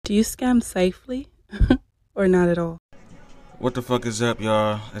Do you scam safely or not at all? What the fuck is up,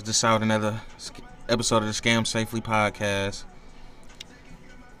 y'all? It's just out another episode of the Scam Safely podcast.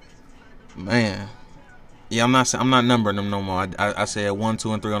 Man, yeah, I'm not numbering them no more. I said 1,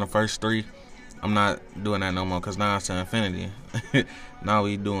 2, and 3 on the first 3. I'm not doing that no more because now it's to infinity. Now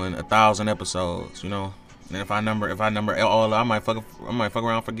we doing 1,000 episodes, you know. And if I number all, I might fuck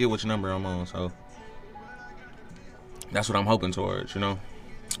around and forget which number I'm on. So that's what I'm hoping towards, you know.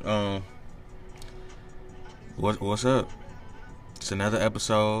 What's up? It's another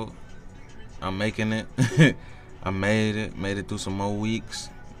episode. I'm making it. I made it through some more weeks.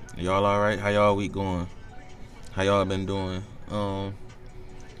 Y'all alright? How y'all week going? How y'all been doing? Man,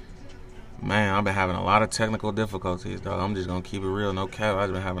 I've been having a lot of technical difficulties, dog. I'm just gonna keep it real, no cap.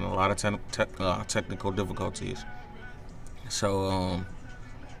 I've been having a lot of technical difficulties. So,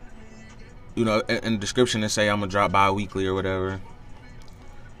 you know, in the description they say I'm gonna drop bi-weekly or whatever.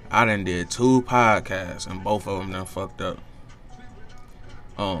 I done did 2 podcasts and both of them done fucked up.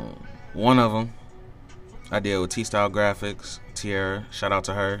 One of them I did with T-Style Graphics, Tierra. Shout out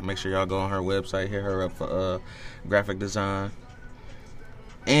to her. Make sure y'all go on her website, hit her up for graphic design.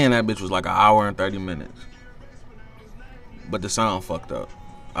 And that bitch was like 1 hour and 30 minutes. But the sound fucked up.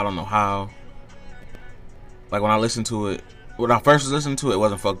 I don't know how. Like when I listened to it, when I first listened to it, it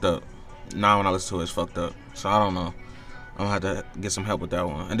wasn't fucked up. Now when I listen to it, it's fucked up. So I don't know. I'm gonna have to get some help with that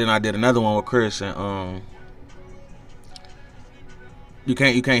one. And then I did another one with Chris, and you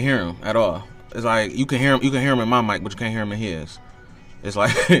can't hear him at all. It's like you can hear him in my mic, but you can't hear him in his. It's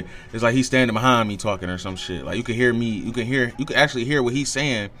like it's like he's standing behind me talking or some shit. Like you can hear me, you can actually hear what he's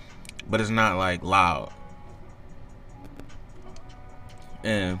saying, but it's not like loud.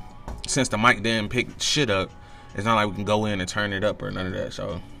 And since the mic didn't pick shit up, it's not like we can go in and turn it up or none of that.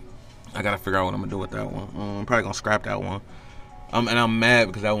 So I gotta figure out what I'm gonna do with that one. I'm probably gonna scrap that one. And I'm mad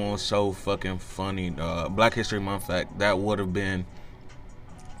because that one was so fucking funny, dog. Black History Month fact, that would have been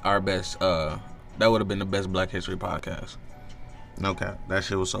our best, that would have been the best Black History podcast. No cap. That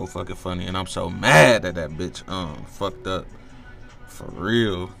shit was so fucking funny. And I'm so mad that bitch fucked up. For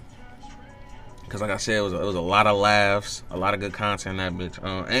real. Because like I said, it was a lot of laughs, a lot of good content in that bitch.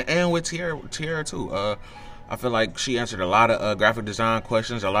 And with Tierra too. I feel like she answered a lot of graphic design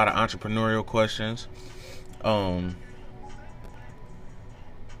questions, a lot of entrepreneurial questions.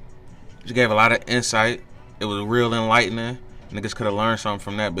 She gave a lot of insight. It was real enlightening. Niggas could have learned something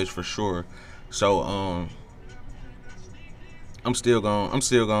from that bitch for sure. So I'm still going.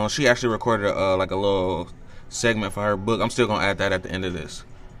 She actually recorded like a little segment for her book. I'm still gonna add that at the end of this,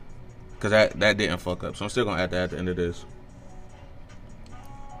 cause that didn't fuck up. So I'm still gonna add that at the end of this.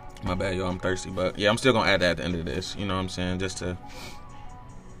 My bad, y'all. I'm thirsty, but yeah, I'm still gonna add that at the end of this. You know what I'm saying? Just to,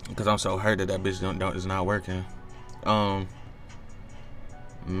 cause I'm so hurt that bitch is not working.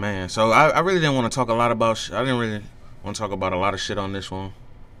 Man. So I really didn't want to talk a lot about. I didn't really want to talk about a lot of shit on this one.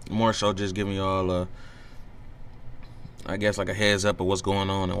 More so just giving y'all I guess like a heads up of what's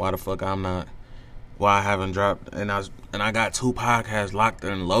going on and why the fuck why I haven't dropped. And I got 2 podcasts locked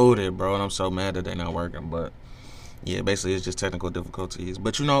and loaded, bro, and I'm so mad that they're not working. But yeah, basically it's just technical difficulties.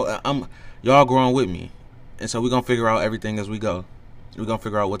 But you know, y'all growing with me, and so we're gonna figure out everything as we go. We're gonna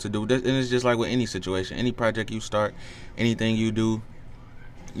figure out what to do. And it's just like with any situation, any project you start, anything you do,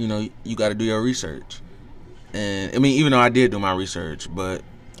 you know, you got to do your research. And I mean, even though I did do my research, but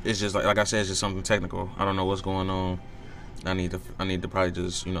it's just like I said, it's just something technical. I don't know what's going on. I need to probably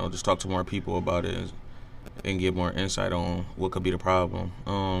just, you know, just talk to more people about it and get more insight on what could be the problem.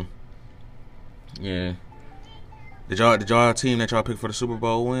 Yeah. Did y'all team that y'all picked for the Super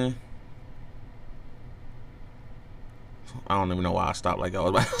Bowl win? I don't even know why I stopped like I was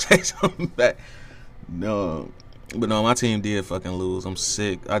about to say something back. No. But no, my team did fucking lose. I'm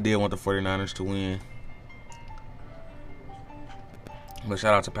sick. I did want the 49ers to win. But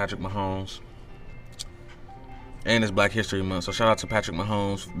shout out to Patrick Mahomes. And it's Black History Month, so shout out to Patrick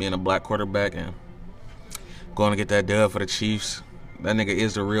Mahomes for being a black quarterback and going to get that dub for the Chiefs. That nigga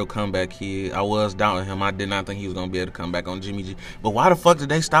is the real comeback kid. I was doubting him. I did not think he was going to be able to come back on Jimmy G. But why the fuck did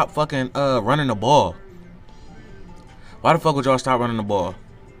they stop fucking running the ball? Why the fuck would y'all stop running the ball?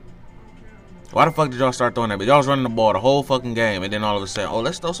 Why the fuck did y'all start throwing that? But y'all was running the ball the whole fucking game, and then all of a sudden,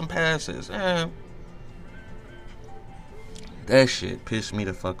 let's throw some passes. That shit pissed me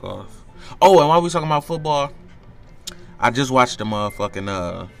the fuck off. Oh, and while we talking about football, I just watched the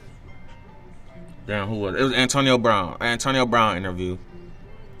motherfucking damn, who was it? It was Antonio Brown interview.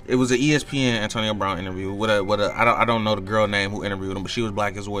 It was an ESPN Antonio Brown interview with a I don't know the girl name who interviewed him, but she was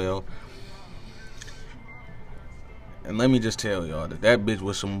black as well. And let me just tell y'all that bitch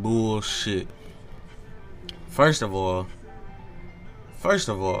was some bullshit. First of all, First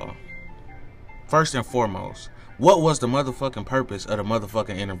of all, first and foremost, what was the motherfucking purpose of the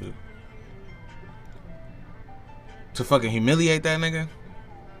motherfucking interview? To fucking humiliate that nigga?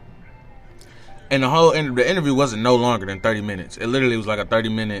 And the interview wasn't no longer than 30 minutes. It literally was like a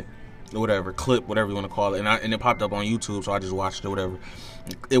 30-minute, whatever, clip, whatever you want to call it. And it popped up on YouTube, so I just watched it, whatever.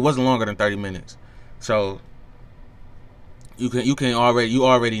 It wasn't longer than 30 minutes. So you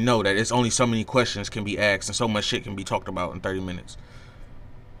already know that it's only so many questions can be asked and so much shit can be talked about in 30 minutes.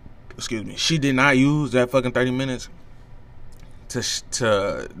 Excuse me. She did not use that fucking 30 minutes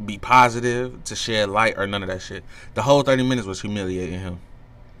to be positive, to shed light, or none of that shit. The whole 30 minutes was humiliating him.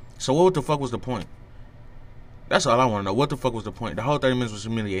 So what the fuck was the point? That's all I want to know. What the fuck was the point? The whole 30 minutes was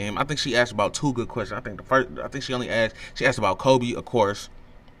humiliating him. I think she asked about 2 good questions. I think she asked about Kobe, of course.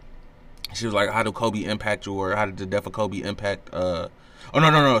 She was like, how did Kobe impact you, or how did the death of Kobe impact, no.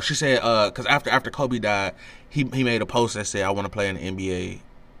 She said, cause after Kobe died, he made a post that said, I want to play in the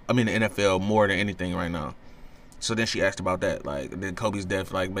NFL more than anything right now. So then she asked about that, like, did Kobe's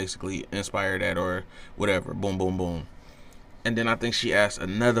death, like, basically inspire that or whatever, boom, boom, boom. And then I think she asked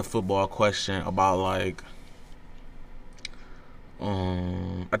another football question about, like,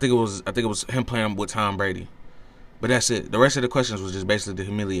 I think it was him playing with Tom Brady. But that's it. The rest of the questions was just basically to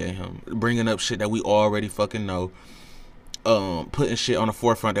humiliate him, bringing up shit that we already fucking know, putting shit on the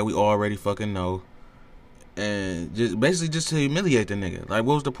forefront that we already fucking know, and just basically just to humiliate the nigga. Like,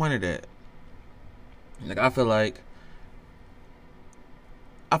 what was the point of that? Like, I feel like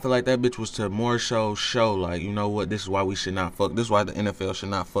that bitch was to more show like, you know what, this is why we should not fuck. This is why the NFL should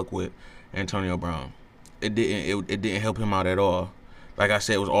not fuck with Antonio Brown. It didn't help him out at all. Like I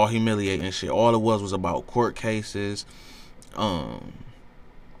said, it was all humiliating shit. All it was about court cases,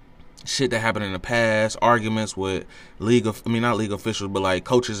 shit that happened in the past, arguments with not league officials, but like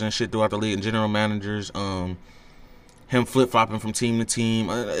coaches and shit throughout the league and general managers, him flip-flopping from team to team.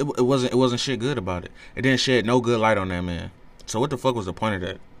 It wasn't shit good about it. It didn't shed no good light on that man. So what the fuck was the point of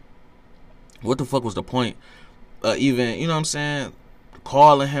that? What the fuck was the point? Even, you know what I'm saying,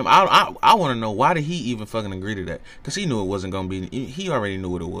 calling him. I want to know, why did he even fucking agree to that? Because he knew it wasn't going to be, he already knew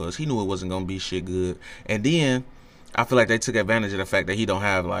what it was. He knew it wasn't going to be shit good. And then I feel like they took advantage of the fact that he don't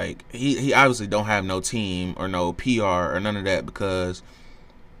have, like, he obviously don't have no team or no PR or none of that, because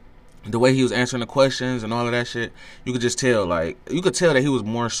the way he was answering the questions and all of that shit, you could just tell, like, you could tell that he was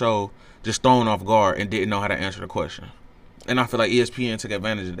more so just thrown off guard and didn't know how to answer the question. And I feel like ESPN took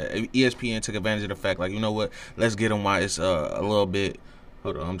advantage of that. ESPN took advantage of the fact, like, you know what, let's get him while it's a little bit.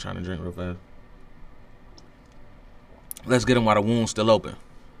 Hold on, I'm trying to drink real fast. Let's get him while the wound's still open.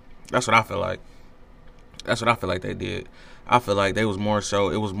 That's what I feel like. That's what I feel like they did. I feel like it was more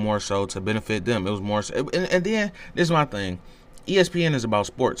so to benefit them. It was more so, and then this is my thing. ESPN is about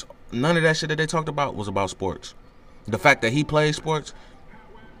sports. None of that shit that they talked about was about sports. The fact that he played sports,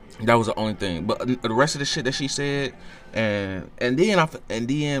 that was the only thing. But the rest of the shit that she said, and then I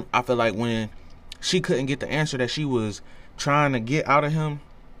feel like when she couldn't get the answer that she was trying to get out of him,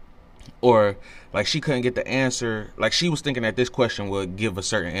 or like she couldn't get the answer, like she was thinking that this question would give a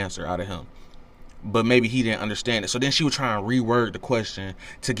certain answer out of him, but maybe he didn't understand it. So then she was trying to reword the question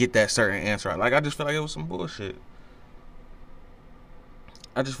to get that certain answer out. Like, I just feel like it was some bullshit.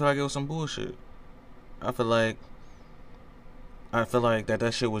 I feel like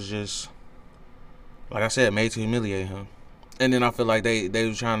that shit was just, like I said, made to humiliate him. And then I feel like they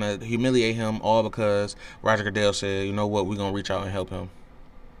was trying to humiliate him all because Roger Goodell said, you know what, we're going to reach out and help him.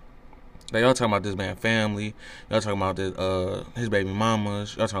 Like, y'all talking about this man's family. Y'all talking about his baby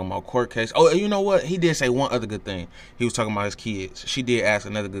mamas. Y'all talking about court case. Oh, you know what? He did say one other good thing. He was talking about his kids. She did ask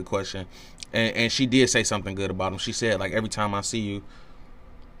another good question. And she did say something good about him. She said, like, every time I see you,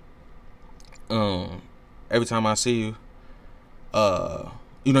 you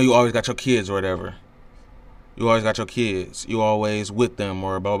know, you always got your kids or whatever. You always got your kids. You always with them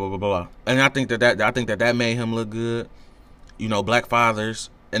or blah, blah, blah, blah. And I think that made him look good. You know, black fathers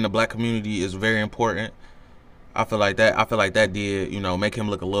in the black community is very important. I feel like that did, you know, make him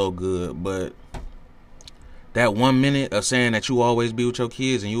look a little good. But that 1 minute of saying that you always be with your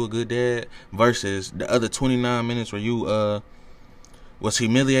kids and you a good dad versus the other 29 minutes where you was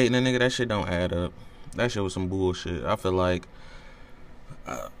humiliating a nigga, that shit don't add up. That shit was some bullshit. I feel like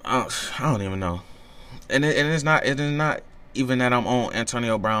I don't even know. And it is not even that I'm on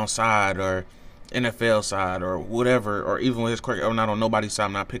Antonio Brown's side or NFL side or whatever, or even with his career, I'm not on nobody's side.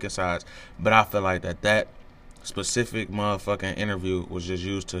 I'm not picking sides, but I feel like that specific motherfucking interview was just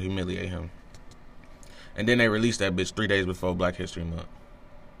used to humiliate him. And then they released that bitch 3 days before Black History Month.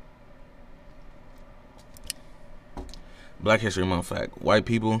 Black History Month fact: white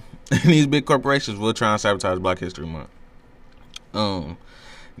people and these big corporations will try and sabotage Black History Month.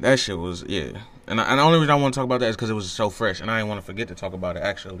 That shit was, yeah. And the only reason I want to talk about that is because it was so fresh, and I didn't want to forget to talk about it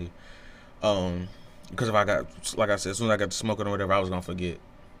actually. Because if I got, like I said, as soon as I got to smoking or whatever, I was gonna forget.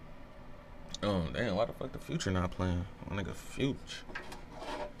 Damn, why the fuck the Future not playing? My nigga Future.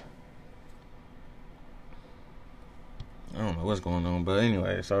 I don't know what's going on, but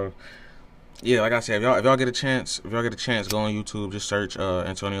anyway, so yeah, like I said, if y'all get a chance, go on YouTube, just search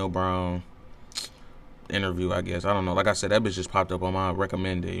Antonio Brown interview, I guess. I don't know. Like I said, that bitch just popped up on my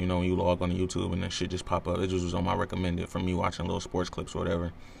recommended. You know, when you log on YouTube and that shit just pop up. It just was on my recommended from me watching little sports clips or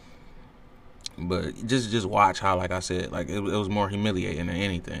whatever. But just watch how, like I said, like it was more humiliating than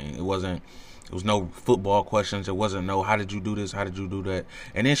anything. It was no football questions. It wasn't no how did you do this, how did you do that.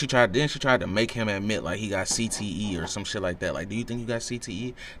 And then she tried to make him admit like he got CTE or some shit like that. Like, do you think you got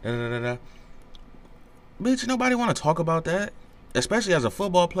CTE? Da da da da. Bitch, nobody want to talk about that. Especially as a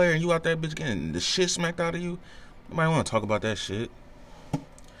football player and you out there, bitch, getting the shit smacked out of you. Nobody want to talk about that shit.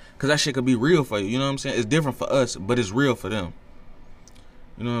 Because that shit could be real for you. You know what I'm saying? It's different for us, but it's real for them.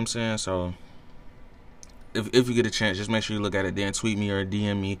 You know what I'm saying? So, if you get a chance, just make sure you look at it. Then tweet me or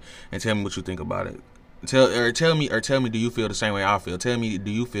DM me and tell me what you think about it. Tell me, do you feel the same way I feel? Tell me,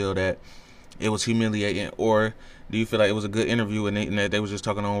 do you feel that it was humiliating, or do you feel like it was a good interview and that they was just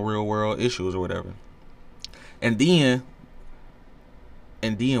talking on real world issues or whatever? And then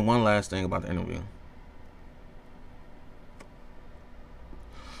one last thing about the interview.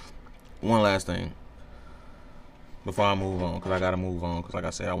 One last thing before I move on, because I gotta move on, because like I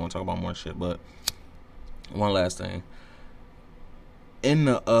said, I want to talk about more shit. But one last thing. In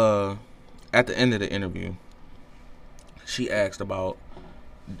the at the end of the interview, she asked about,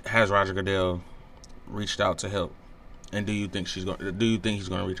 has Roger Goodell reached out to help, and do you think he's going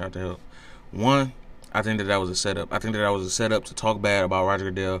to reach out to help? One, I think that was a setup. I think that was a setup to talk bad about Roger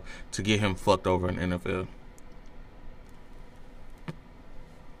Goodell to get him fucked over in the NFL.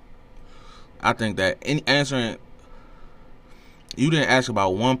 I think that answering, you didn't ask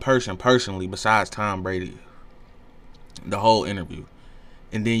about one person personally besides Tom Brady the whole interview,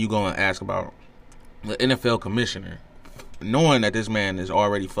 and then you go and ask about the NFL commissioner, knowing that this man is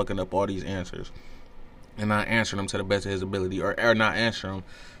already fucking up all these answers and not answering them to the best of his ability, or not answering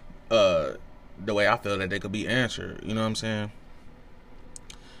them the way I feel that they could be answered. You know what I'm saying?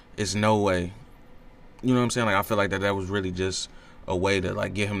 It's no way. You know what I'm saying? Like, I feel like that was really just a way to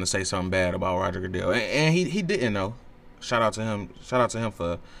like get him to say something bad about Roger Goodell, and he didn't know. Shout out to him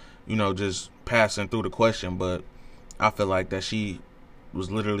for, you know, just passing through the question. But I feel like that she was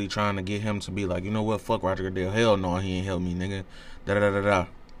literally trying to get him to be like, you know what, fuck Roger Goodell. Hell no, he ain't help me, nigga. Da da da da.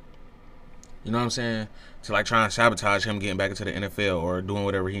 You know what I'm saying? To like try and sabotage him getting back into the NFL or doing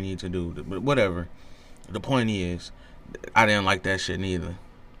whatever he needs to do. But whatever. The point is, I didn't like that shit neither.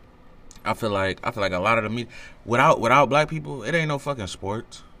 I feel like a lot of the media, without black people, it ain't no fucking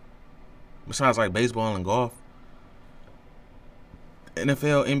sports. Besides like baseball and golf,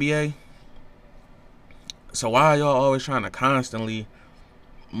 NFL, NBA. So why are y'all always trying to constantly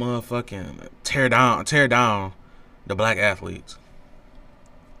motherfucking tear down the black athletes?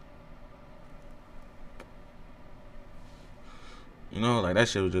 You know, like that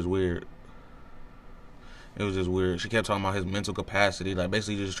shit was just weird. It was just weird. She kept talking about his mental capacity, like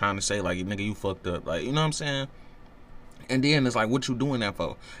basically just trying to say like, nigga, you fucked up, like, you know what I'm saying? And then it's like, what you doing that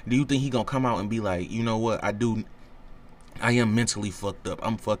for? Do you think he gonna come out and be like, you know what, I am mentally fucked up.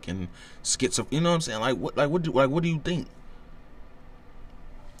 I'm fucking schizophrenic. You know what I'm saying? Like what do you think?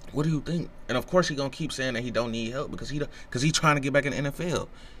 What do you think? And of course he gonna keep saying that he don't need help because he trying to get back in the NFL.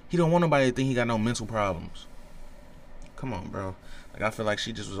 He don't want nobody to think he got no mental problems. Come on, bro. Like, I feel like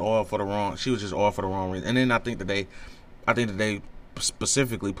she was all for the wrong reason. And then I think that they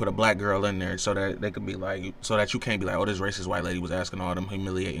specifically put a black girl in there so that they could be like, so that you can't be like, oh, this racist white lady was asking all them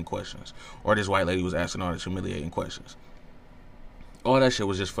humiliating questions, or this white lady was asking all these humiliating questions. All that shit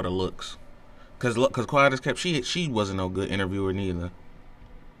was just for the looks. Cause Quiet as kept, she wasn't no good interviewer neither.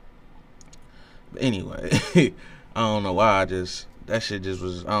 But anyway, I don't know why that shit just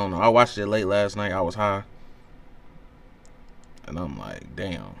was, I don't know. I watched it late last night. I was high. And I'm like,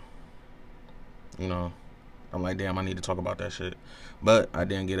 damn. You know, I'm like, damn, I need to talk about that shit. But I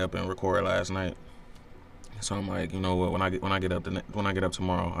didn't get up and record last night. So I'm like, you know what, when I get up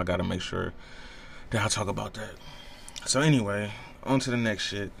tomorrow, I gotta make sure that I talk about that. So anyway, on to the next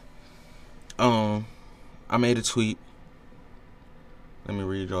shit. I made a tweet. Let me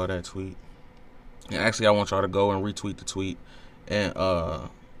read y'all that tweet. And actually, I want y'all to go and retweet the tweet and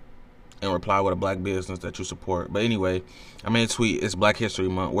and reply with a black business that you support. But anyway, I made a tweet. It's Black History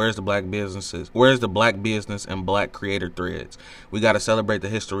Month. Where's the black businesses? Where's the black business and black creator threads? We got to celebrate the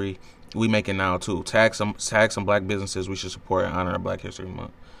history we making now too. Tag some black businesses we should support and honor Black History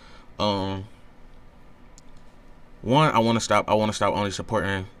Month. One, I want to stop only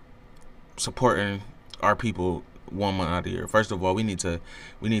supporting our people 1 month out of the year. First of all, we need to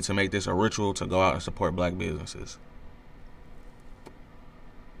make this a ritual to go out and support black businesses.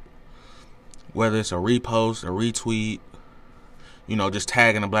 Whether it's a repost, a retweet, just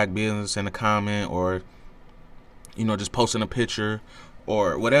tagging a black business in a comment, or just posting a picture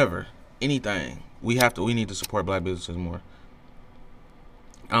or whatever, anything. We need to support black businesses more.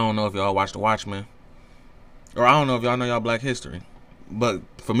 I don't know if y'all watch The Watchmen, or I don't know if y'all know y'all black history, but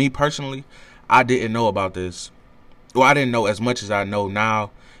for me personally, I didn't know about this. Well, I didn't know as much as I know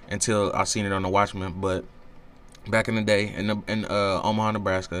now until I seen it on The Watchmen. But back in the day, in Omaha,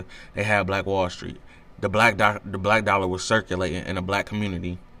 Nebraska, they had Black Wall Street. The black dollar was circulating in a black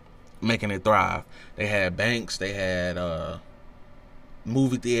community, making it thrive. They had banks, they had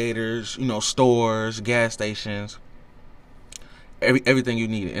movie theaters, stores, gas stations, everything you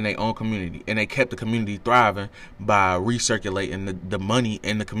needed in their own community, and they kept the community thriving by recirculating the money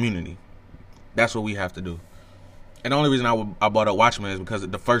in the community. That's what we have to do. And the only reason I brought up Watchmen is because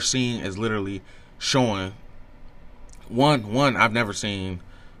the first scene is literally showing one. I've never seen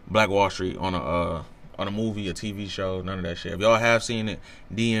Black Wall Street on a movie, a TV show, none of that shit. If y'all have seen it,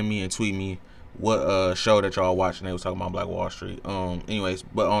 DM me and tweet me what show that y'all watching. They was talking about Black Wall Street. Anyways,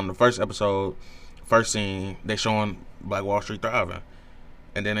 but on the first episode, first scene, they showing Black Wall Street thriving,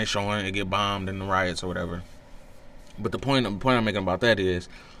 and then they showing it get bombed in the riots or whatever. But the point I'm making about that is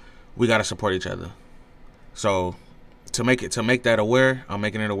we gotta support each other. So to make that aware, I'm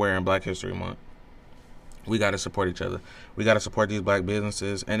making it aware in Black History Month. We gotta support each other. We gotta support these black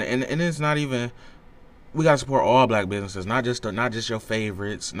businesses, and it's not even. We gotta support all black businesses, not just your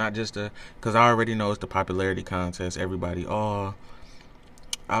favorites, not just because I already know it's the popularity contest. Everybody,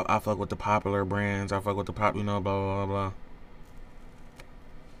 I fuck with the popular brands. I fuck with the blah blah blah blah.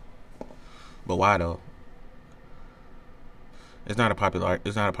 But why though? It's not a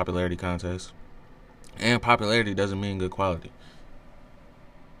popularity contest, and popularity doesn't mean good quality.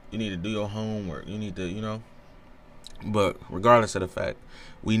 You need to do your homework. You need to, But regardless of the fact,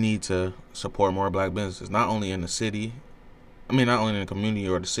 we need to support more black businesses, not only in the city. Not only in the community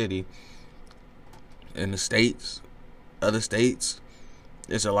or the city. In the states, other states,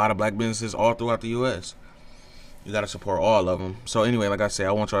 there's a lot of black businesses all throughout the U.S. You got to support all of them. So anyway, like I said,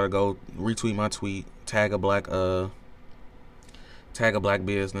 I want y'all to go retweet my tweet, tag a black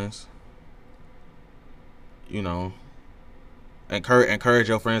business. Encourage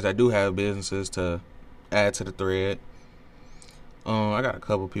your friends that do have businesses to add to the thread. I got a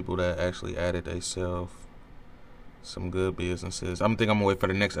couple people that actually added themselves some good businesses. I'm gonna wait for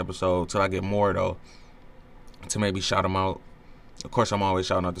the next episode till I get more though, to maybe shout them out. Of course, I'm always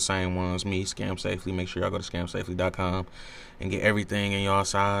shouting out the same ones. Me, Scam Safely. Make sure y'all go to scamsafely.com and get everything in your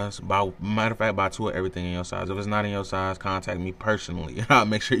size. Matter of fact, buy two of everything in your size. If it's not in your size, contact me personally. I'll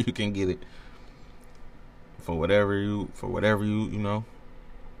make sure you can get it for whatever you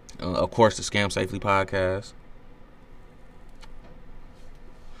of course, the Scam Safely podcast.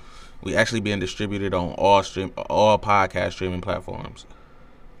 We actually being distributed on all podcast streaming platforms.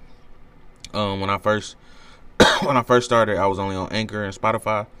 When I first started, I was only on Anchor and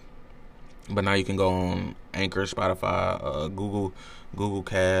Spotify, but now you can go on Anchor, Spotify, Google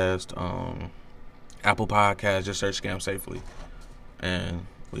Cast, Apple Podcasts. Just search Scam Safely, and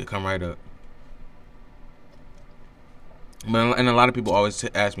we'll come right up. And a lot of people always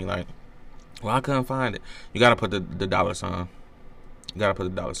ask me like, "Well, I couldn't find it." You gotta put the dollar sign. You gotta put the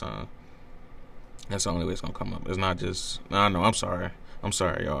dollar sign. That's the only way it's gonna come up. It's not just. No, I'm sorry. I'm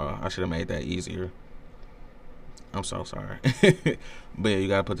sorry, y'all. I should have made that easier. I'm so sorry. But yeah, you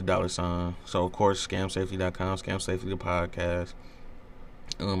gotta put the dollar sign. So of course, scamsafely.com, Scam Safely the podcast.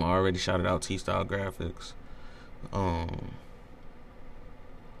 I already shouted out T-Style Graphics.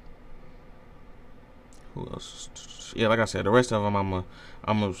 Who else? Yeah, like I said, the rest of them, I'm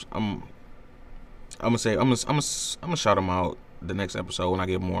gonna shout them out the next episode when I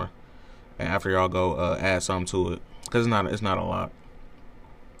get more, and after y'all go add something to it, because it's not a lot.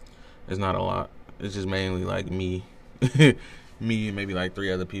 It's not a lot. It's just mainly like me, me and maybe like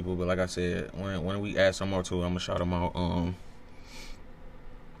 3 other people. But like I said, when we add some more to it, I'm gonna shout them out.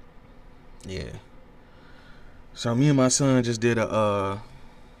 Yeah. So me and my son just did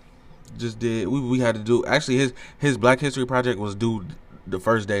we had to do, actually his Black History project was due the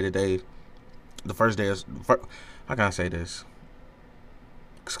first day today. How can I say this?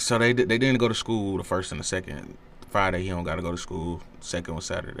 So they didn't go to school the first and the second. Friday he don't got to go to school. Second was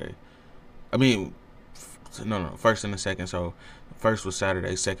Saturday. I mean, no, first and the second. So first was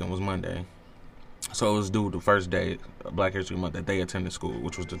Saturday, second was Monday. So it was due the first day, Black History Month, that they attended school,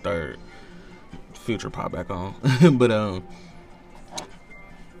 which was the third. Future pop back on. But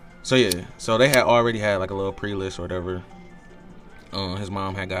so yeah, so they had already had like a little pre-list or whatever. His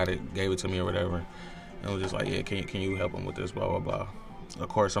mom had got it, gave it to me or whatever, and was just like, yeah, can you help him with this, blah blah blah. Of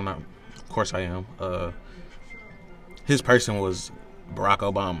course I'm not. Of course I am. His person was Barack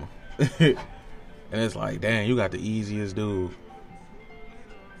Obama, and it's like, damn, you got the easiest dude.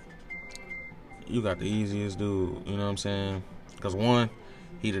 You got the easiest dude. You know what I'm saying? Because one,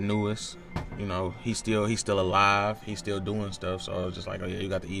 he the newest. You know, he's still alive. He's still doing stuff. So it's just like, oh yeah, you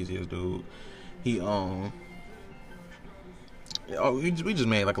got the easiest dude. We just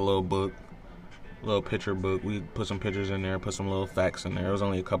made like a little book, a little picture book. We put some pictures in there, put some little facts in there. It was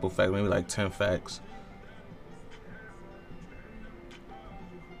only a couple facts, maybe like 10 facts.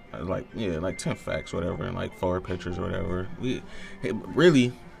 Like 10 facts, whatever, and like 4 pictures or whatever.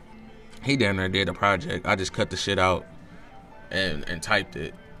 He damn near did the project. I just cut the shit out and typed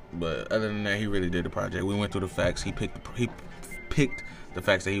it. But other than that, he really did the project. We went through the facts. He picked the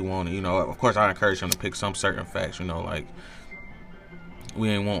facts that he wanted. You know, of course, I encouraged him to pick some certain facts. You know, like we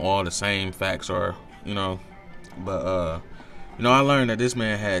ain't want all the same facts, or you know. But you know, I learned that this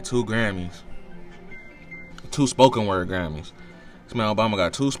man had 2 Grammys, 2 spoken word Grammys. This man Obama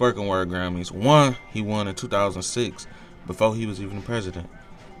got 2 spoken word Grammys. One he won in 2006, before he was even the president.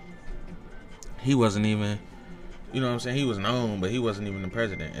 He wasn't even, you know what I'm saying? He was known, but he wasn't even the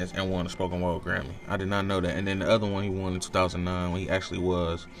president and won a spoken word Grammy. I did not know that. And then the other one he won in 2009 when he actually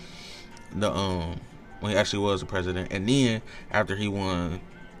was the president. And then after he won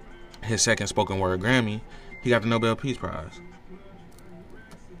his second spoken word Grammy, he got the Nobel Peace Prize.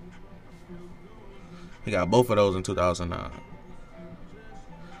 He got both of those in 2009.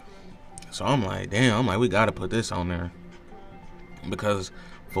 So I'm like, damn, we got to put this on there. Because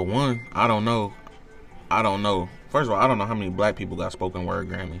for one, I don't know. First of all, I don't know how many black people got spoken word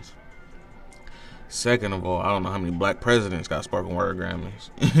Grammys. Second of all, I don't know how many black presidents got spoken word Grammys.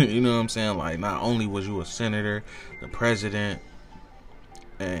 You know what I'm saying? Like, not only was you a senator, the president,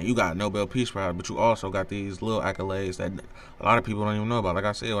 and you got Nobel Peace Prize, but you also got these little accolades that a lot of people don't even know about. Like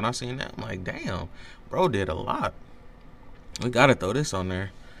I said, when I seen that, I'm like, damn, bro did a lot. We gotta throw this on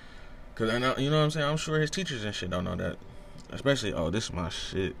there. Cause I know, you know what I'm saying? I'm sure his teachers and shit don't know that. Especially, oh, this is my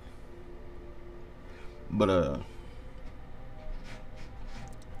shit. But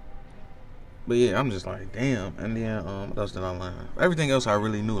yeah, I'm just like, damn. And then what else did I learn? Everything else I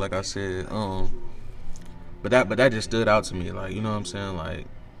really knew, like I said. But that just stood out to me, like, you know what I'm saying? Like,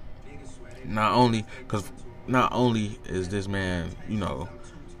 not only is this man, you know,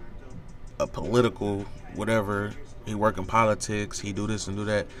 a political whatever, he work in politics, he do this and do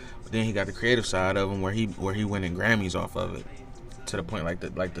that, but then he got the creative side of him where he winning Grammys off of it, to the point like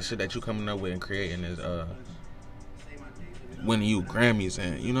the shit that you coming up with and creating is winning you Grammys.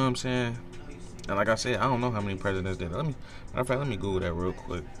 And you know what I'm saying? And like I said, I don't know how many presidents did. Matter of fact, let me Google that real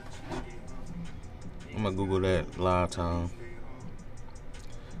quick. I'm gonna Google that live time.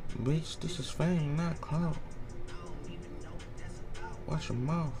 Bitch, this is fame, not clout. Watch your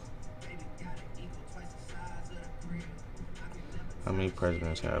mouth. How many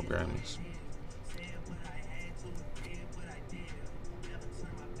presidents have Grammys?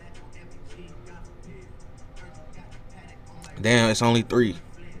 Damn, it's only 3.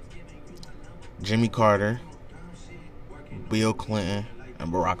 Jimmy Carter, Bill Clinton,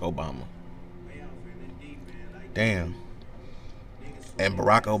 and Barack Obama. Damn. And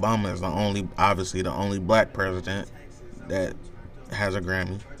Barack Obama is obviously the only black president that has a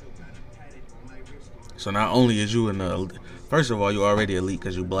Grammy. So not only is you in the, first of all, you already elite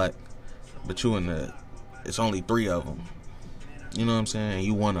because you black, but you in the, it's only 3 of them. You know what I'm saying? And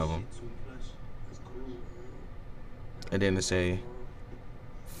you one of them. And then to say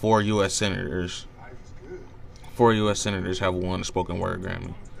 4 U.S. senators have won a spoken word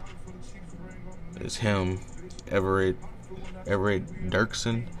Grammy. It's him, Everett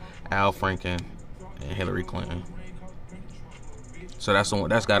Dirksen, Al Franken, and Hillary Clinton. So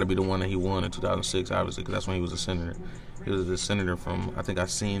that's got to be the one that he won in 2006, obviously, because that's when he was a senator. He was a senator from, I think I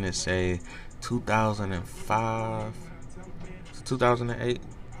seen it say 2005 to 2008.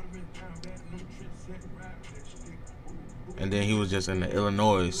 And then he was just in the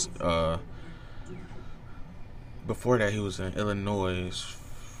Illinois. Before that, he was in Illinois,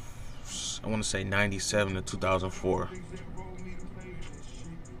 I want to say 97 to 2004.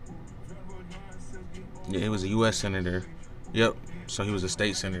 Yeah, he was a U.S. senator. Yep. So he was a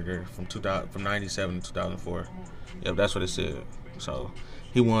state senator from 97 to 2004. Yep, that's what it said. So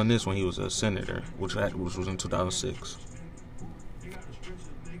he won this when he was a senator, which was in 2006.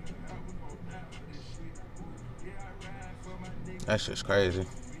 That's just crazy.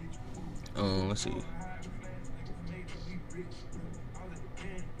 Let's see.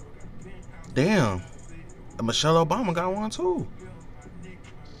 Damn, Michelle Obama got one too.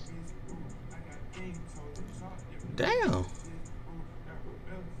 Damn,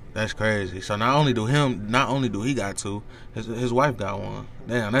 that's crazy. So not only do he got two, his wife got one.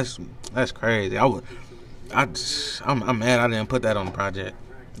 Damn, that's crazy. I'm mad I didn't put that on the project.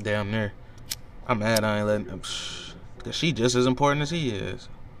 Damn near. I'm mad I ain't letting. Cause she just as important as he is.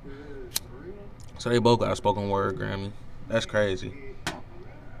 So they both got a spoken word Grammy. That's crazy.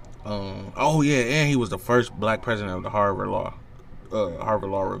 Oh yeah, and he was the first black president of the Harvard Law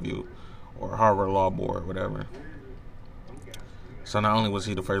Review, or Harvard Law Board, whatever. So not only was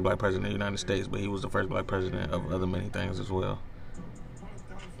he the first black president of the United States, but he was the first black president of other many things as well.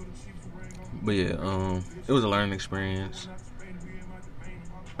 But yeah, it was a learning experience.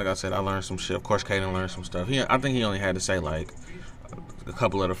 Like I said, I learned some shit. Of course, Kaden learned some stuff. I think he only had to say like a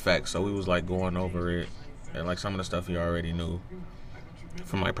couple of the facts, so we was like going over it, and like some of the stuff he already knew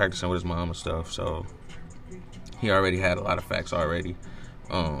from like practicing with his mom and stuff. So he already had a lot of facts already.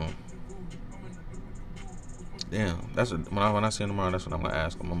 Damn, when I see him tomorrow, that's what I'm gonna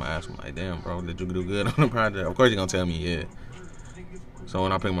ask him. I'm gonna ask him like, damn, bro, did you do good on the project? Of course, he's gonna tell me yeah. So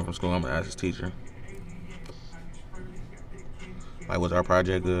when I pick him up from school, I'm gonna ask his teacher, like, was our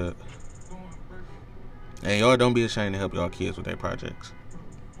project good? And y'all don't be ashamed to help y'all kids with their projects,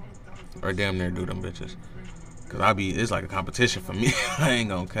 or damn near do them bitches. Cause it's like a competition for me. I ain't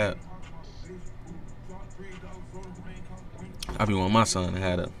gonna cap. I be wanting my son to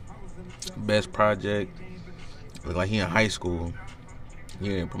have a best project. Look like he in high school.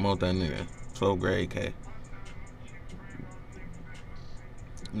 Yeah, promote that nigga. 12th grade K.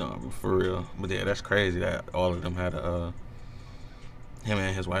 No, for real. But yeah, that's crazy that all of them had him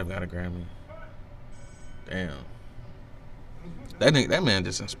and his wife got a Grammy. Damn. That man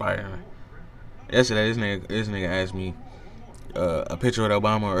just inspired me. Yesterday, this nigga asked me a picture of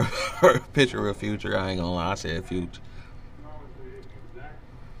Obama or a picture of Future. I ain't gonna lie, I said Future.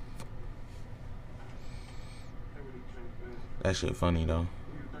 That shit funny though.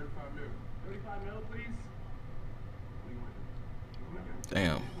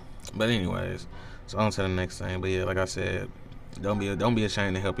 Damn. But anyways, so on to the next thing. But yeah, like I said, don't be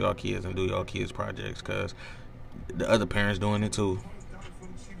ashamed to help y'all kids and do y'all kids projects, cause the other parents doing it too.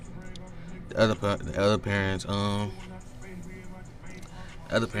 The other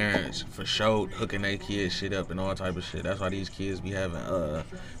parents for sure hooking their kids shit up and all type of shit. That's why these kids be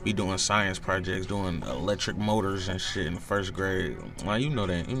doing science projects, doing electric motors and shit in the first grade. Well, you know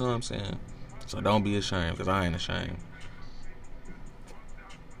that, you know what I'm saying. So don't be ashamed, cause I ain't ashamed.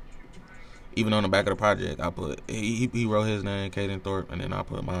 Even on the back of the project, I put he wrote his name, Kaden Thorpe, and then I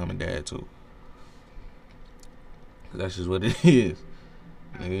put mom and dad too. Cause that's just what it is.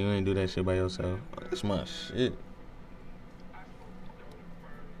 Nigga, you ain't do that shit by yourself. That's my shit.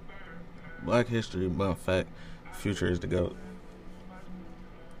 Black History Month fact: Future is the GOAT,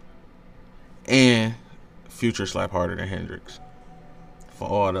 and Future slap harder than Hendrix. For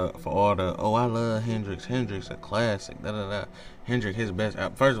all the oh, I love Hendrix. Hendrix a classic. Hendrix his best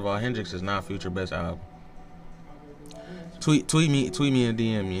album. First of all, Hendrix is not Future best album. Tweet me and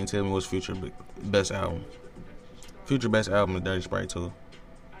DM me and tell me what's Future best album. Future best album is Dirty Sprite 2.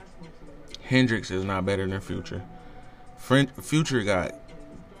 Hendrix is not better than Future. Future got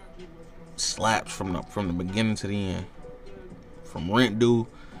slaps from the beginning to the end, from Rent Due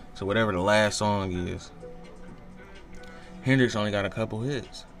to whatever the last song is. Hendrix only got a couple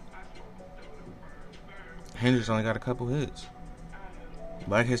hits.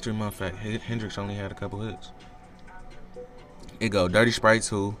 Black History Month fact: Hendrix only had a couple hits. It go Dirty Sprite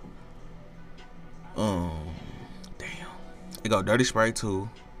 2. Damn. It go Dirty Sprite 2.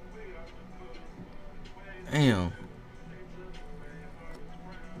 Damn.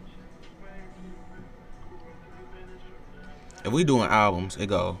 If we doing albums,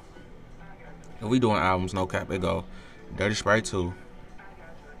 no cap, it go Dirty Sprite 2,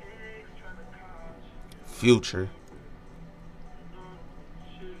 Future,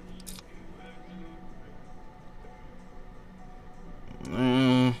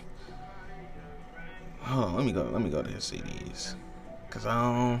 hold on, let me go to his CDs, cause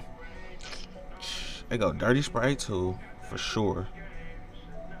it go Dirty Sprite 2 for sure,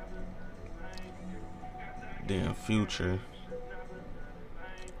 then Future.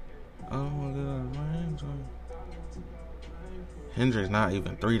 Oh my God, Hendrix not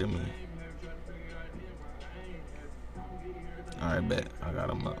even 3 to me. Alright, bet. I got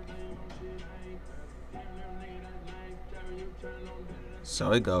him up.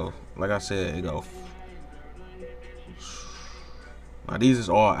 So it go, like I said, it go. Now these is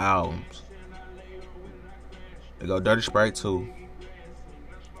all albums. It go Dirty Sprite 2,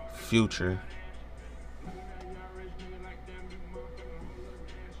 Future,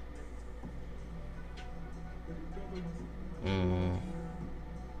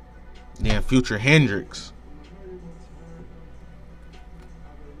 then Future Hendrix.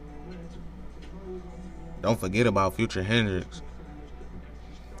 Don't forget about Future Hendrix.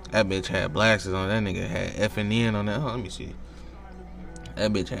 That bitch had blasters on. That nigga had F and N on that. Oh, let me see.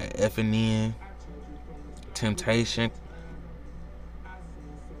 That bitch had F and N, Temptation,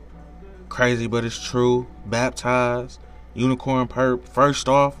 Crazy But It's True, Baptized, Unicorn Purp, First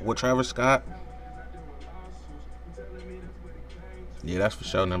Off with Travis Scott. Yeah, that's for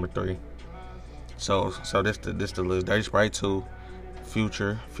sure number 3. So this the list. Dirty Sprite 2,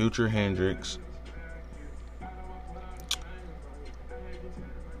 Future Hendrix.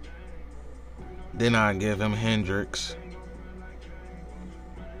 Then I give him Hendrix.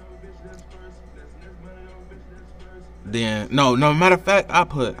 Then no matter of fact,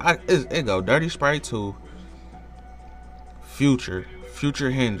 it go Dirty Sprite 2, Future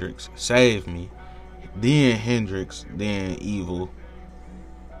Hendrix, Save Me, then Hendrix, then Evil,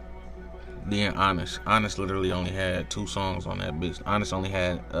 then Honest. Honest literally only had 2 songs on that bitch. Honest only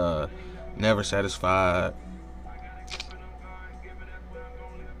had Never Satisfied,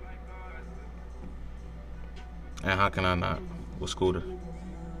 and How Can I Not with Scooter.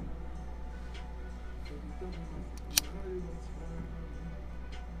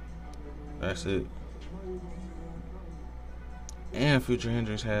 That's it. And Future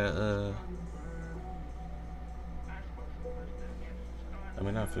Hendrix had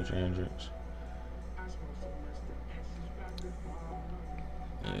not Future Hendrix.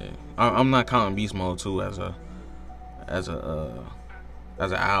 Yeah, I'm not counting Beast Mode 2 as an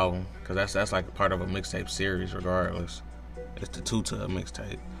album, because that's like part of a mixtape series. Regardless, it's the 2 to a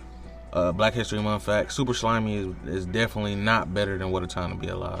mixtape. Black History Month fact: Super Slimy is definitely not better than What a Time to Be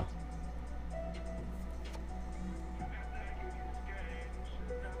Alive.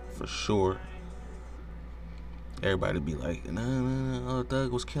 For sure. Everybody be like, nah,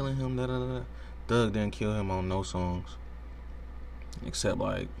 Thug was killing him, Thug didn't kill him on no songs. Except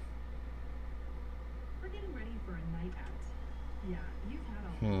like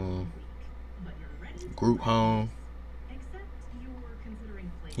Group Home.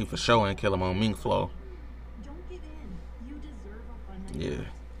 He for sure ain't kill him on Mink Flow. Yeah.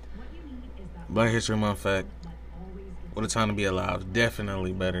 Black History Month fact: What a Time to Be Alive,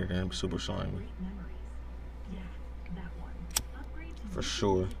 definitely better than Super Slimy. For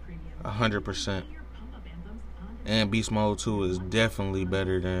sure. 100%. And Beast Mode 2 is definitely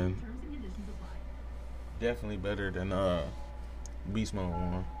better than Beast Mode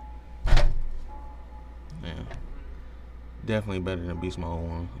 1. Yeah. Definitely better than Beast Mode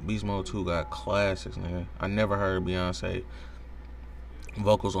 1. Beast Mode 2 got classics, nigga. I never heard Beyonce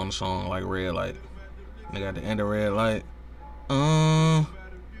vocals on the song like Red Light. Nigga, at the end of Red Light, yeah.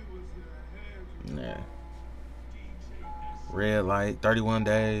 Red Light, 31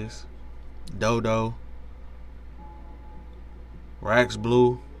 Days, Dodo, Rax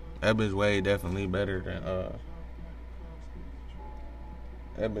Blue. That bitch way definitely better than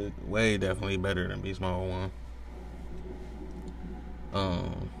Beast Mode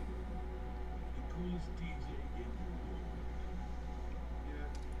 1.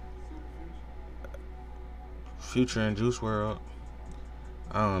 Future and Juice WRLD.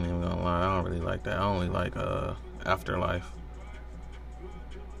 I don't even gonna lie, I don't really like that. I only like Afterlife.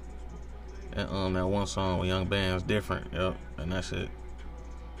 And that one song with Young Band's Different. Yep, and that's it.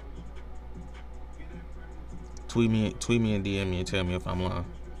 Tweet me and DM me and tell me if I'm lying.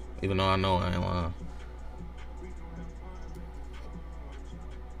 Even though I know I ain't lying.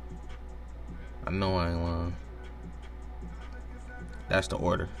 I know I ain't lying. That's the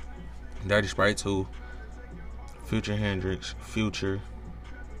order. Dirty Sprite 2, Future Hendrix, Future,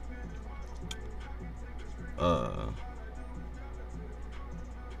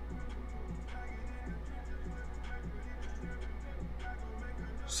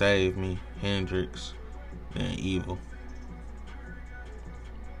 Save Me, Hendrix, and Evil.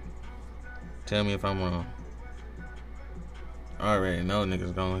 Tell me if I'm wrong. I already know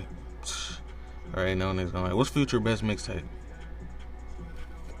niggas going. What's Future best mixtape?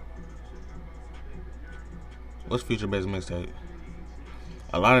 What's Future best mixtape?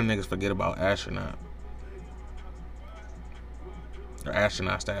 A lot of niggas forget about Astronaut. or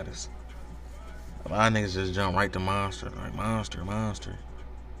astronaut status. A lot of niggas just jump right to Monster, like Monster.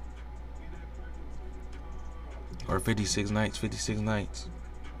 Or 56 nights.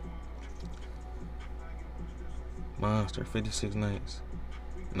 Monster, 56 nights.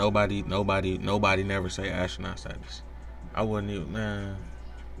 Nobody never say astronaut status. I wouldn't even, man.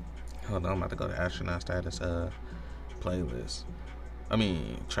 Hold on, I'm about to go to astronaut status playlist.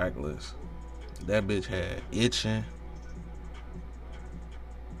 Track list. That bitch had Itching.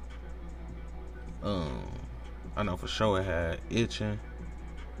 I know for sure it had Itching.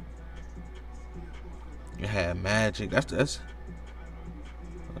 It had Magic. That's.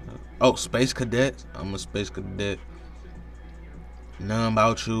 Space Cadet. I'm a Space Cadet. None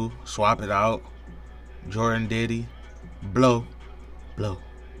About You. Swap It Out. Jordan Diddy. Blow.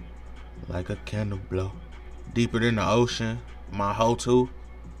 Like a candle blow. Deeper Than the Ocean. My Hoe 2.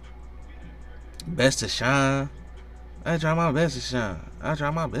 Best to Shine. I try my best to shine. I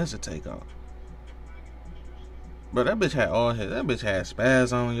try my best to take off. Bro, that bitch had all his. That bitch had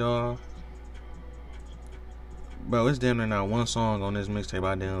Spaz on, y'all. Bro, it's damn near not one song on this mixtape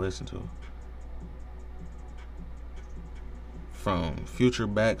I didn't listen to. From Future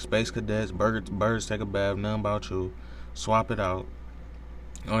Back, Space Cadets, Birds Take a Bath, None About You, Swap It Out.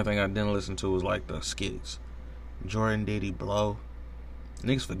 The only thing I didn't listen to was like the skits. Jordan Diddy, Blow.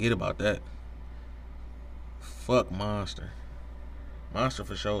 Niggas forget about that. Fuck Monster. Monster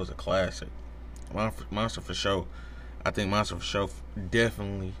for sure is a classic. Monster for sure. I think Monster for sure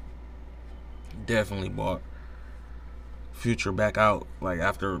definitely bought Future back out, like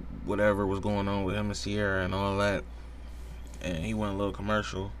after whatever was going on with him and Sierra and all that, and he went a little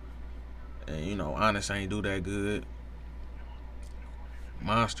commercial, and Honest ain't do that good.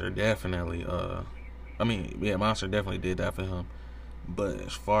 Monster definitely Monster definitely did that for him. But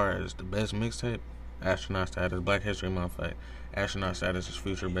as far as the best mixtape, Astronaut Status, Black History Month fact, Astronaut Status is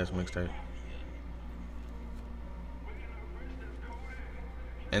Future best mixtape.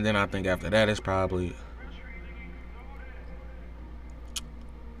 And then I think after that it's probably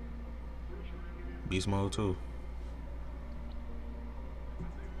Beast Mode 2.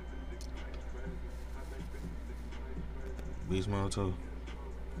 Beast Mode 2.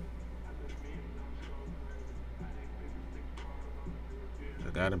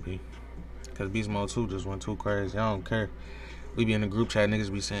 It gotta be. Because Beast Mode 2 just went too crazy. I don't care. We be in the group chat,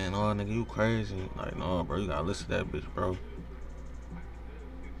 niggas be saying, oh, nigga, you crazy. Like, no, bro, you gotta listen to that bitch, bro.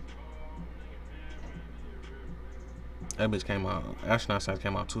 That bitch came out, Astronaut Status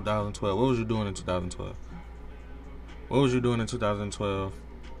came out 2012. What was you doing in 2012? What was you doing in 2012?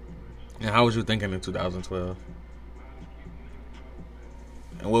 And how was you thinking in 2012?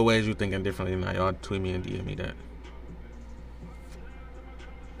 And what ways you thinking differently now? Y'all tweet me and DM me that.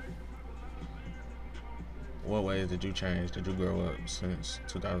 What ways did you change? Did you grow up since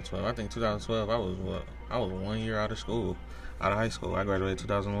 2012? I think 2012, I was 1 year out of high school. I graduated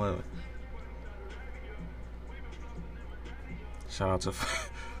 2011. Shout out to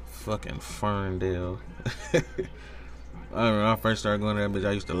fucking Ferndale. I remember when I first started going to that bitch,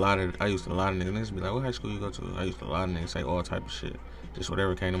 I used to lie to niggas. Niggas be like, what high school you go to? I used to lie to niggas, say all type of shit. Just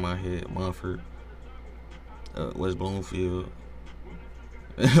whatever came to my head. Mumford, West Bloomfield.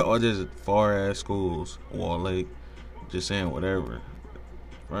 Or just far ass schools. Wall Lake. Just saying whatever.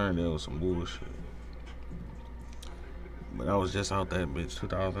 Ferndale was some bullshit. But I was just out that bitch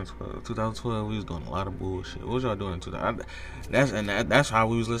 2012. 2012, we was doing a lot of bullshit. What was y'all doing in 2012? That's how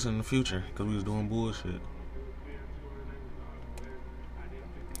we was listening to Future, because we was doing bullshit.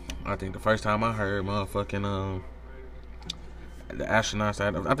 I think the first time I heard motherfucking the Astronaut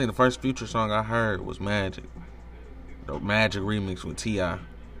side, I think the first Future song I heard was Magic. The Magic remix with T.I.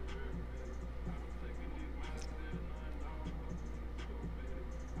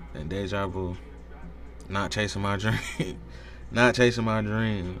 And Deja Vu. Not Chasing My Dream. Not Chasing My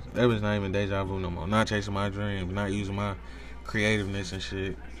Dreams. That was not even Deja Vu no more. Not Chasing My Dreams. Not using my creativeness and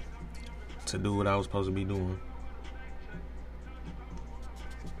shit to do what I was supposed to be doing.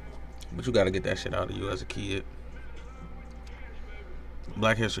 But you gotta get that shit out of you as a kid.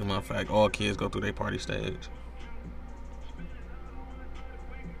 Black History Month fact, all kids go through their party stage.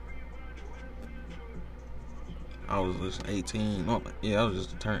 I was just 18. I was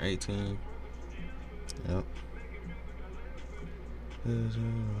just turned 18. Yep.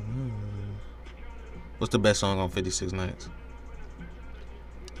 What's the best song on 56 Nights?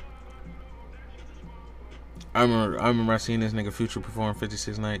 I remember I seen this nigga Future perform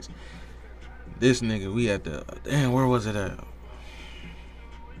 56 Nights. This nigga, we at the, damn, where was it at?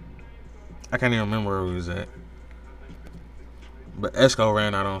 I can't even remember where we was at. But Esco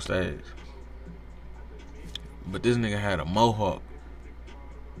ran out on stage. But this nigga had a mohawk.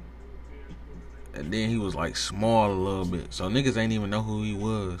 And then he was like small a little bit, so niggas ain't even know who he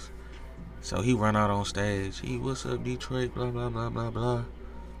was. So he run out on stage. He, what's up, Detroit? Blah blah blah blah blah.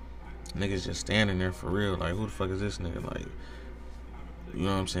 Niggas just standing there for real. Like, who the fuck is this nigga? Like, you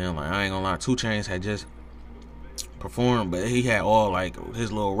know what I'm saying? Like, I ain't gonna lie. 2 Chainz had just performed, but he had all like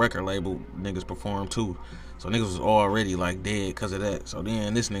his little record label niggas perform too. So niggas was already like dead because of that. So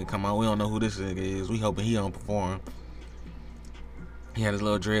then this nigga come out. We don't know who this nigga is. We hoping he don't perform. He had his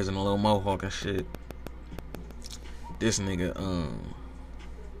little dreads and a little mohawk and shit. This nigga,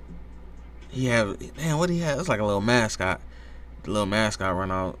 he had, damn, what he had? It's like a little mascot. The little mascot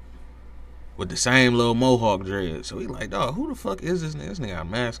run out with the same little mohawk dread. So he like, dog, who the fuck is this nigga? This nigga got a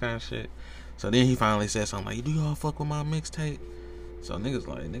mascot and shit. So then he finally said something like, do y'all fuck with my mixtape? So niggas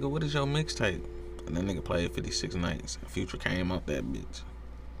like, nigga, what is your mixtape? And that nigga played 56 Nights. Future came out that bitch.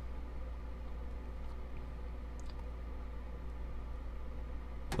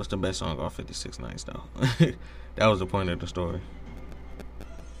 What's the best song off 56 Nights though? That was the point of the story.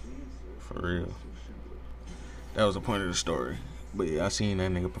 For real. That was the point of the story. But yeah, I seen that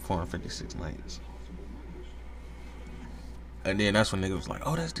nigga perform 56 Nights. And then that's when nigga was like,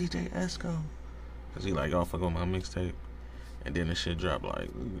 oh, that's DJ Esco. Cause he like, y'all fuck with my mixtape. And then the shit dropped like,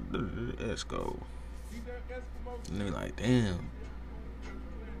 Esco. And they like, damn.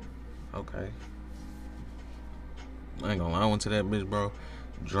 Okay. I ain't gonna lie, I went to that bitch, bro.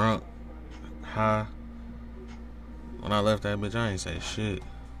 Drunk. High. When I left that bitch, I ain't say shit.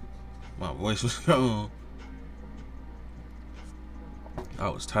 My voice was gone. I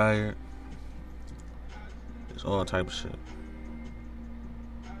was tired. It's all type of shit.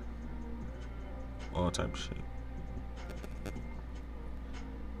 All type of shit.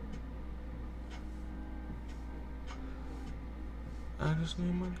 I just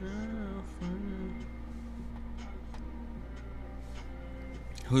need my girlfriend.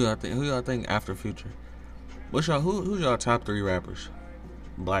 Who y'all think after Future? Who's y'all top 3 rappers?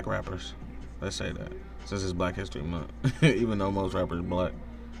 Black rappers. Let's say that. Since it's Black History Month. Even though most rappers black.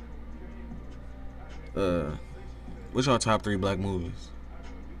 What's y'all top 3 black movies?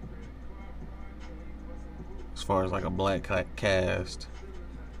 As far as like a black cast.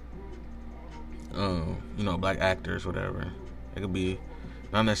 You know, black actors, whatever. It could be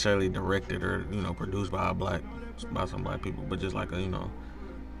not necessarily directed or, you know, produced by some black people, but just like a, you know,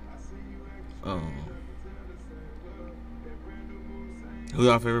 who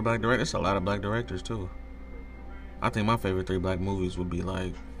y'all favorite black directors? There's a lot of black directors too. I think my favorite 3 black movies would be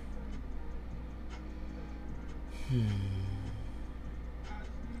like,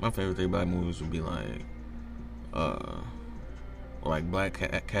 my favorite 3 black movies would be like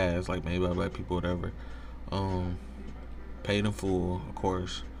black cast, like made by black people, whatever. Paid in Full, of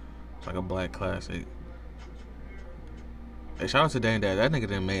course. It's like a black classic. Hey, shout out to Dane Dad. That nigga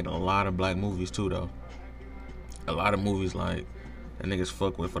done made a lot of black movies too, though. A lot of movies like that niggas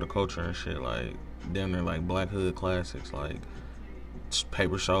fuck with for the culture and shit. Like damn near like black hood classics, like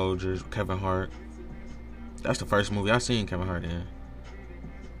Paper Soldiers, Kevin Hart. That's the first movie I seen Kevin Hart in.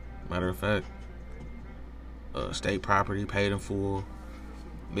 Matter of fact, State Property, Paid in Full.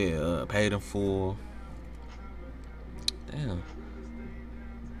 Yeah, Paid in Full. Damn.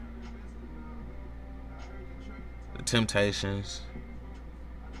 The Temptations.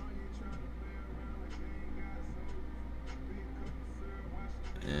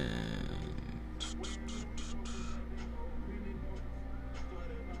 And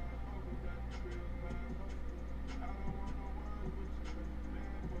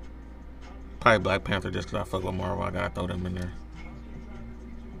probably Black Panther just because I fuck with Marvel. I gotta throw them in there.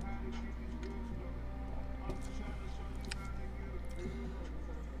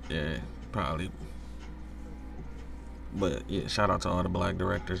 Yeah, probably. But yeah, shout out to all the black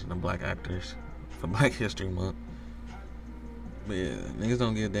directors and the black actors for Black History Month. But yeah, niggas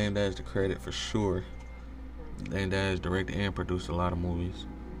don't give Dame Dash the credit for sure. Dame Dash directed and produced a lot of movies.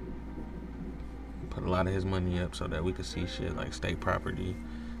 Put a lot of his money up so that we could see shit like State Property.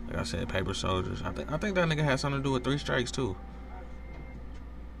 Like I said, Paper Soldiers. I think that nigga had something to do with 3 Strikes too.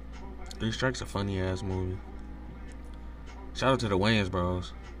 3 Strikes a funny ass movie. Shout out to the Wayans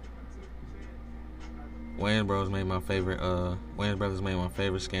Bros. Wayans Brothers made my favorite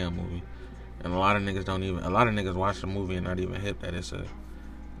scam movie. And a lot of niggas watch the movie and not even hip that it's a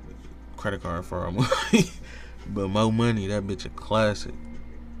credit card fraud movie. But Mo Money, that bitch a classic.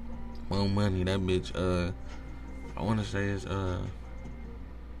 Mo Money, that bitch, I wanna say it's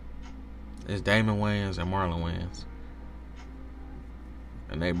Damon Wayans and Marlon Wayans.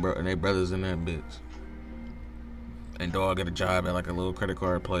 And they brothers in that bitch. And dog got a job at like a little credit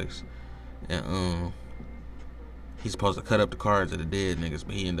card place. And He's supposed to cut up the cards of the dead niggas,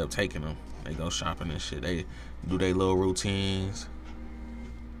 but he ended up taking them. They go shopping and shit. They do their little routines.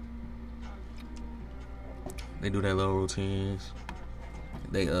 They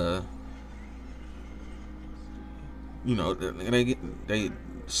you know, they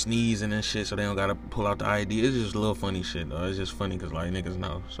sneezing and shit, so they don't gotta pull out the ID. It's just a little funny shit, though. It's just funny because like niggas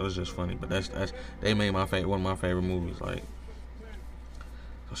know, so it's just funny. But that's they made one of my favorite movies. Like,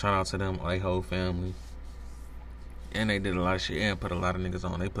 so shout out to them, like whole family. And they did a lot of shit and put a lot of niggas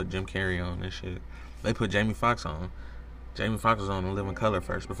on. They put Jim Carrey on and shit. They put Jamie Foxx on. Jamie Foxx was on The Living Color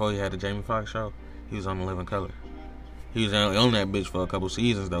first. Before he had the Jamie Foxx show, he was on The Living Color. He was on that bitch for a couple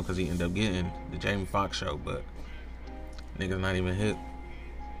seasons, though, because he ended up getting the Jamie Foxx show, but niggas not even hit.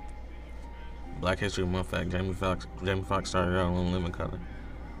 Black History Month fact, Jamie Foxx started out on Living Color.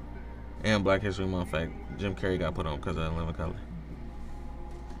 And Black History Month fact, Jim Carrey got put on because of Living Color.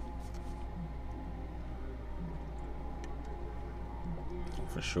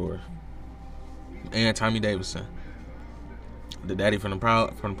 For sure. And Tommy Davidson, the daddy from the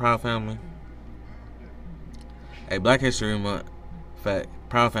Proud Family. Hey, Black History Month fact,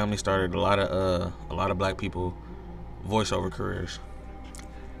 Proud Family started a lot of black people voiceover careers.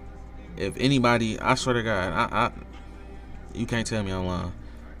 If anybody, I swear to God, you can't tell me I'm lying.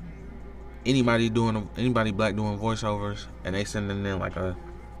 Anybody black doing voiceovers and they sending in like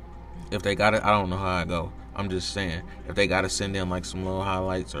if they got it, I don't know how it go. I'm just saying, if they gotta send in like some little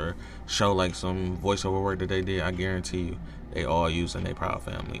highlights or show like some voiceover work that they did, I guarantee you they all using their Proud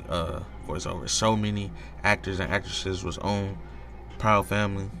Family voiceovers. So many actors and actresses was on Proud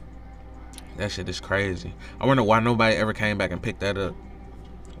Family. That shit is crazy. I wonder why nobody ever came back and picked that up.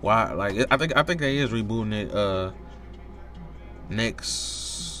 Why? Like, I think they is rebooting it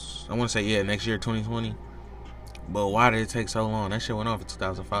next. I want to say next year, 2020. But why did it take so long? That shit went off in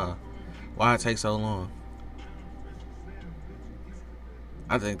 2005. Why it take so long?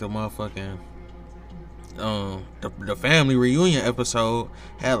 I think the motherfucking the family reunion episode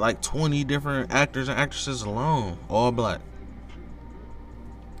had like 20 different actors and actresses alone, all black.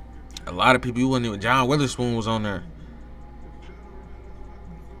 A lot of people you wouldn't even. John Witherspoon was on there.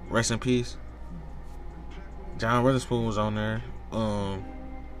 Rest in peace. John Witherspoon was on there.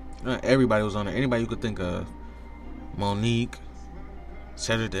 Everybody was on there. Anybody you could think of. Monique,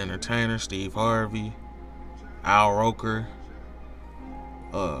 Cedric the Entertainer, Steve Harvey, Al Roker.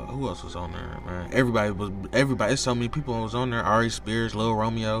 Who else was on there, man? Everybody. So many people was on there. Ari Spears, Lil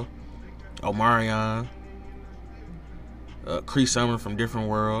Romeo, Omarion, Cree Summer from Different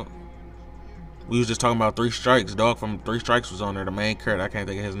World. We was just talking about Three Strikes. Dog from Three Strikes was on there. The main character, I can't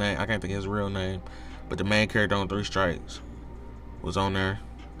think of his name. I can't think of his real name, but the main character on Three Strikes was on there.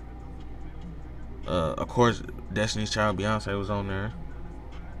 Of course, Destiny's Child, Beyonce was on there.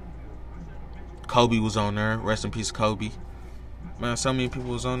 Kobe was on there. Rest in peace, Kobe. Man, so many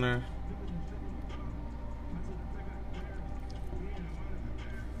people was on there.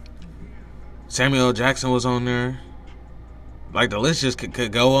 Samuel L. Jackson was on there. Like, the list just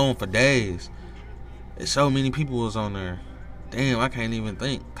could go on for days. There's so many people was on there. Damn, I can't even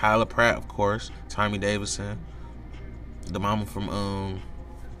think. Kyla Pratt, of course. Tommy Davidson. The mama from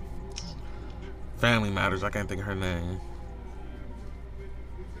Family Matters. I can't think of her name.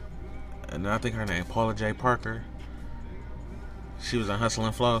 And I think her name Paula J. Parker. She was in Hustle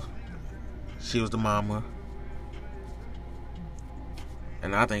and Flow. She was the mama.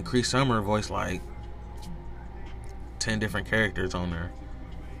 And I think Cree Summer voiced like 10 different characters on there.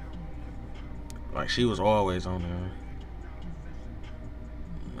 Like, she was always on there.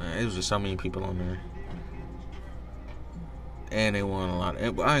 Man, it was just so many people on there. And they won a lot. I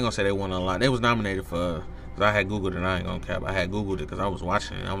ain't gonna say they won a lot. They was nominated for, cause I had Googled it. I ain't gonna cap. I had Googled it because I was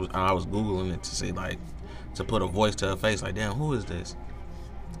watching it. I was Googling it to see, like, to put a voice to a face. Like, damn, who is this?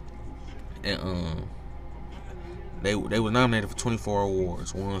 And they was nominated for 24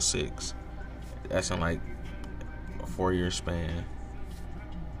 awards, won 6. That's in like a 4-year span.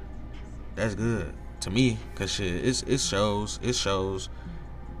 That's good to me, cause shit, it shows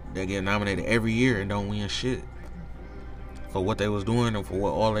they get nominated every year and don't win shit for what they was doing and for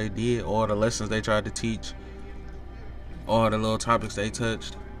what all they did, all the lessons they tried to teach, all the little topics they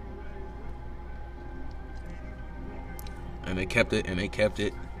touched, and they kept it in the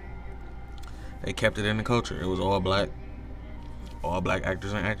culture. It was all black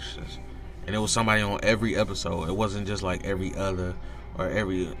actors and actresses, and it was somebody on every episode. It wasn't just like every other or it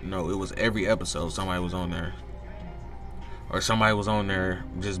was every episode somebody was on there, or somebody was on there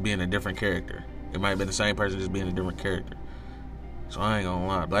just being a different character. It might have been the same person just being a different character. So I ain't gonna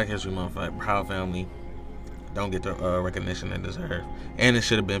lie, Black History Month, like, Proud Family don't get the recognition they deserve, and it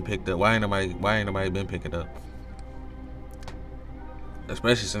should have been picked up. Why ain't nobody been picking it up?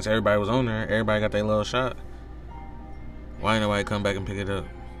 Especially since everybody was on there. Everybody got their little shot. Why ain't nobody come back and pick it up?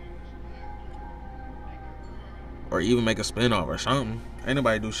 Or even make a spinoff or something. Ain't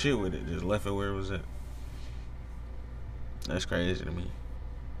nobody do shit with it. Just left it where it was at. That's crazy to me.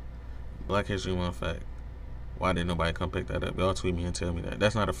 Black History Month fact. Why didn't nobody come pick that up? Y'all tweet me and tell me that.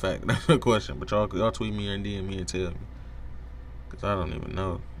 That's not a fact. That's a question. But y'all tweet me or DM me and tell me. Because I don't even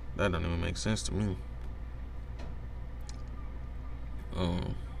know. That don't even make sense to me.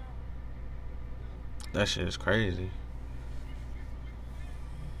 That shit is crazy.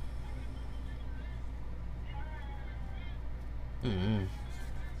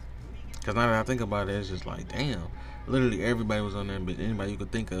 Because now that I think about it, it's just like, damn. Literally everybody was on there, but anybody you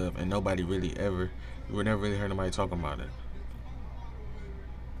could think of, and nobody really ever, you would never really heard nobody talking about it.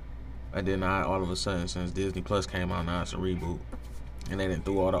 And then all of a sudden, since Disney Plus came out, now it's a reboot. And they didn't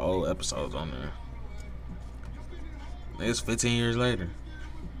threw all the old episodes on there. It's 15 years later.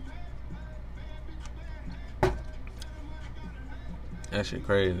 That shit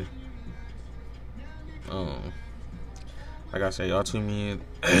crazy. Like I said, y'all tweet me,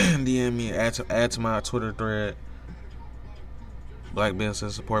 DM me, add to my Twitter thread. Black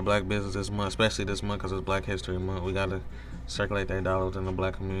businesses, support black business this month, especially this month because it's Black History Month. We gotta circulate that dollar within the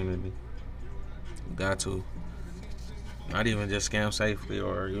black community. We got to. Not even just Scam Safely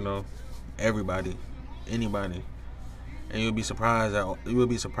or everybody, anybody. And you'll be surprised that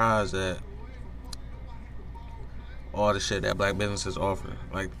all the shit that black businesses offer.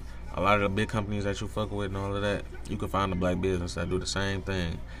 Like a lot of the big companies that you fuck with and all of that, you can find a black business that do the same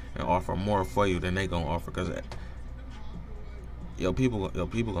thing and offer more for you than they gonna offer. Cause people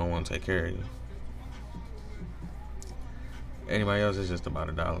gonna want to take care of you. Anybody else is just about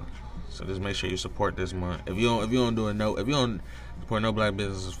 $1. So just make sure you support this month. If you don't support no black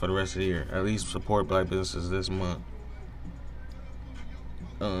businesses for the rest of the year, at least support black businesses this month.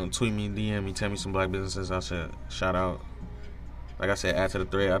 Tweet me, DM me, tell me some black businesses I should shout out. Like I said, add to the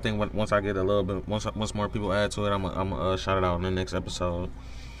thread. I think once I get a little bit, once more people add to it, I'm gonna shout it out in the next episode.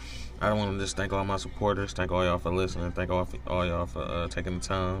 I don't want to just thank all my supporters, thank all y'all for listening, thank all y'all for taking the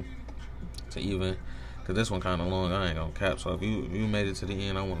time to even, because this one kind of long, I ain't gonna cap. So if you made it to the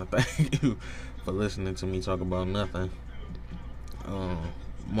end, I want to thank you for listening to me talk about nothing.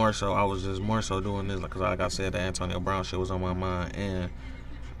 More so, I was just more so doing this because, like I said, the Antonio Brown shit was on my mind, and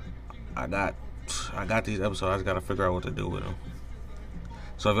I got these episodes. I just gotta figure out what to do with them.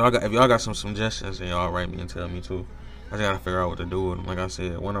 So if y'all got some suggestions, then y'all write me and tell me too. I just gotta figure out what to do with them. Like I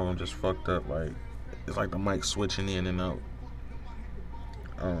said, one of them just fucked up. Like it's like the mic switching in and out.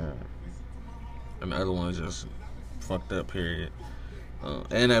 And the other one is just fucked up. Period.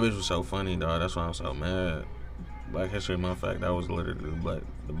 And that bitch was so funny, dog. That's why I'm so mad. Black History Month fact. That was literally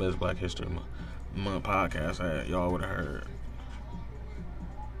the best Black History Month podcast y'all would have heard.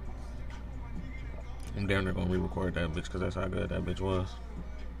 I'm damn near gonna re-record that bitch because that's how good that bitch was.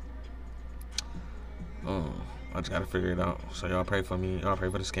 I just gotta figure it out. So y'all pray for me. Y'all pray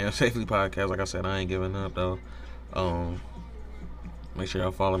for the Scam Safely podcast. Like I said, I ain't giving up though. Make sure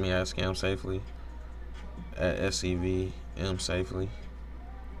y'all follow me at Scam Safely, at SCVM Safely.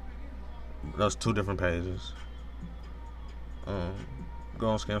 Those 2 different pages. Go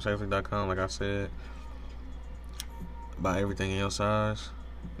on scamsafely.com. Like I said, buy everything in your size.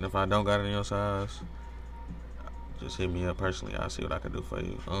 And if I don't got it in your size, just hit me up personally. I'll see what I can do for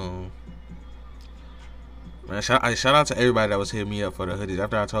you. Man, shout out to everybody that was hitting me up for the hoodies.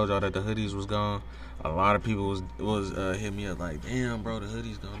 After I told y'all that the hoodies was gone, a lot of people was hitting me up like, damn, bro, the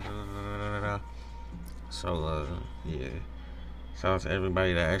hoodies gone. So yeah, shout out to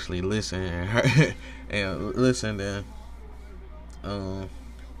everybody that actually listened and listened and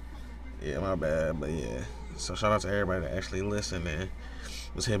yeah, my bad, but yeah. So shout out to everybody that actually listened and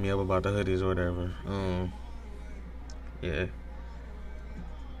was hitting me up about the hoodies or whatever. Yeah.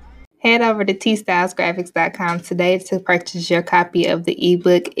 Head over to tstylesgraphics.com today to purchase your copy of the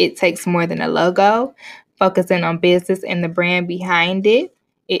ebook, It Takes More Than a Logo, focusing on business and the brand behind it.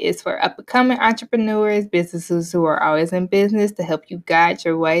 It is for up-and-coming entrepreneurs, businesses who are always in business, to help you guide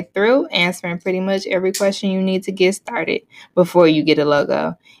your way through answering pretty much every question you need to get started before you get a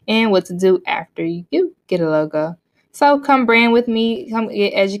logo, and what to do after you do get a logo. So come brand with me, come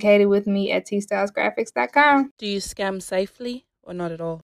get educated with me at tstylesgraphics.com. Do you scam safely or not at all?